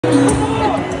Sometimes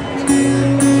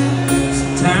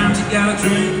you gotta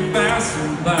drink about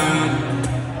somebody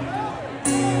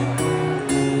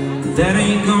that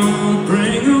ain't gonna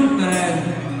bring them back.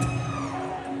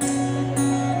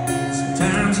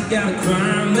 Sometimes you gotta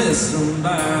cry and miss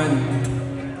somebody.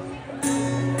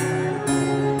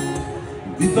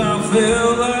 We've all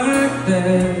felt like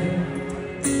that.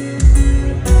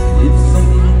 It's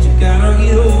something that you gotta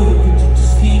get over, but you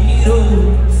just can't get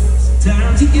over.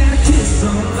 Sometimes you gotta kiss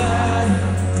somebody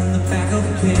in the back of a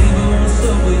cab or a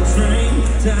subway train.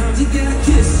 Sometimes you gotta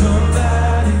kiss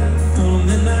somebody on a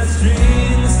midnight street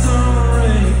in the summer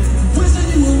rain. Wishing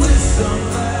you were with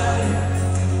somebody,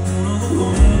 wanna go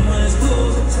home when it's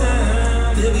closing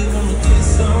time. Baby, you wanna kiss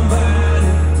somebody.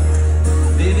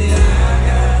 Baby, I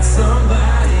got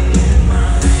somebody in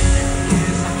mind.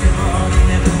 Kiss like your heart ain't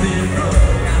never been broke.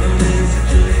 Gotta live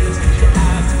such a live, get your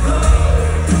eyes to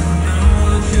close. I know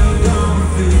what you're going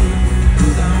through,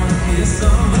 'cause I wanna kiss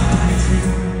somebody too.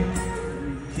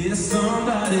 Kiss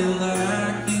somebody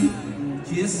like you.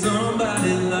 Kiss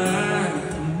somebody like you.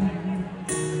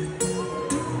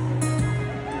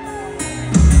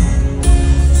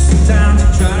 Sometimes I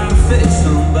try to fix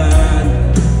somebody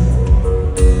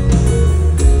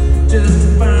just to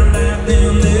find out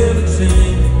they'll never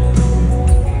change.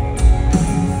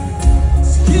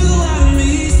 So you gotta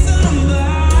meet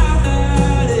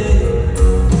somebody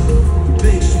who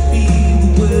makes you feel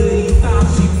the way you thought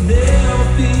you'd never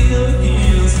feel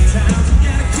again. Sometimes you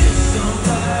gotta kiss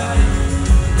somebody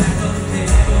back up the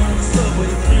cab on the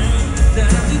subway train.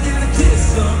 Sometimes you gotta kiss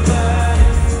somebody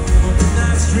on the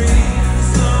night street in the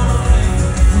summer rain.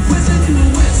 Wishing you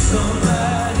were with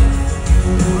somebody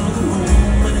who wanna go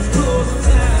home when it's closing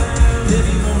time.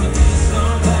 Baby, you wanna kiss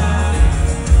somebody.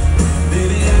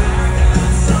 Baby, I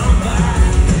got somebody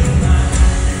in mind.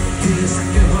 Kiss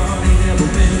like your heart ain't never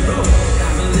been broke.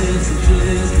 Gotta live such a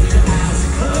live, get your eyes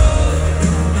closed.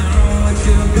 I know what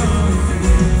you're going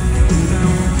through, 'cause I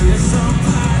wanna kiss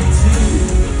somebody too.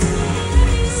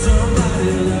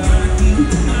 Somebody like you.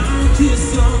 I wanna kiss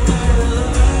somebody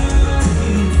like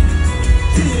you.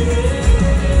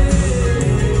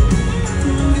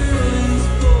 Girl means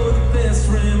boy, the best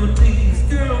remedies.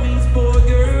 Girl means boy,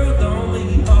 girl, don't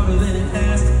make it harder than it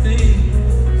has to be.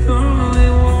 Only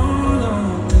one on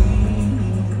me.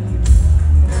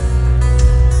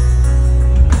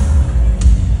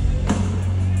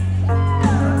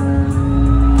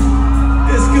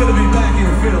 It's good to be back in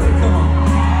Philly. Come on.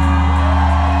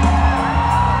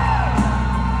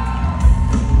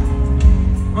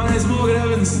 My name's Morgan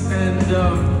Evans, and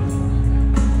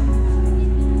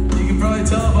you can probably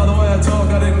tell by the way I talk,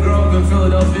 I didn't grow up in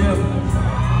Philadelphia.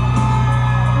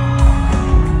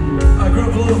 I grew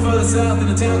up a little further south in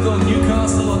a town called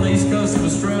Newcastle on the east coast of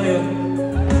Australia.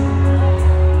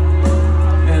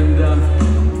 And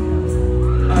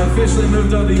I officially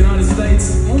moved over to the United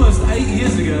States almost 8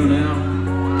 years ago now.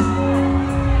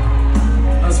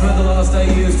 I spent the last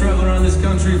 8 years traveling around this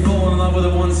country, falling in love with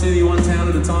it one city, one town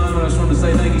at a time, and I just wanted to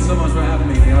say thank you so much for having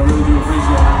me here. I really do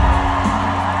appreciate it.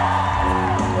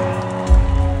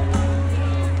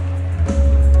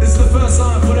 This is the first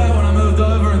song I put out when I moved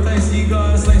over, and thanks to you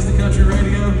guys, thanks to Country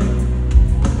Radio.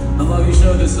 I love you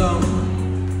showed this song.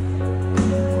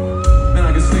 Man,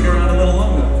 I could stick around a little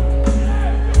longer.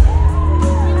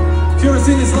 If you ever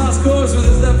seen this last chorus with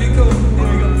us, that'd be cool. Here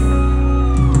we go.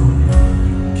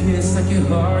 Kiss like your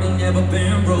heart ain't never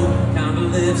been broke. Kind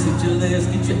of lips, hit your lips,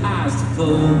 get your eyes to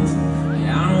close.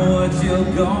 Yeah, I know what you're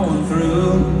going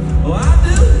through,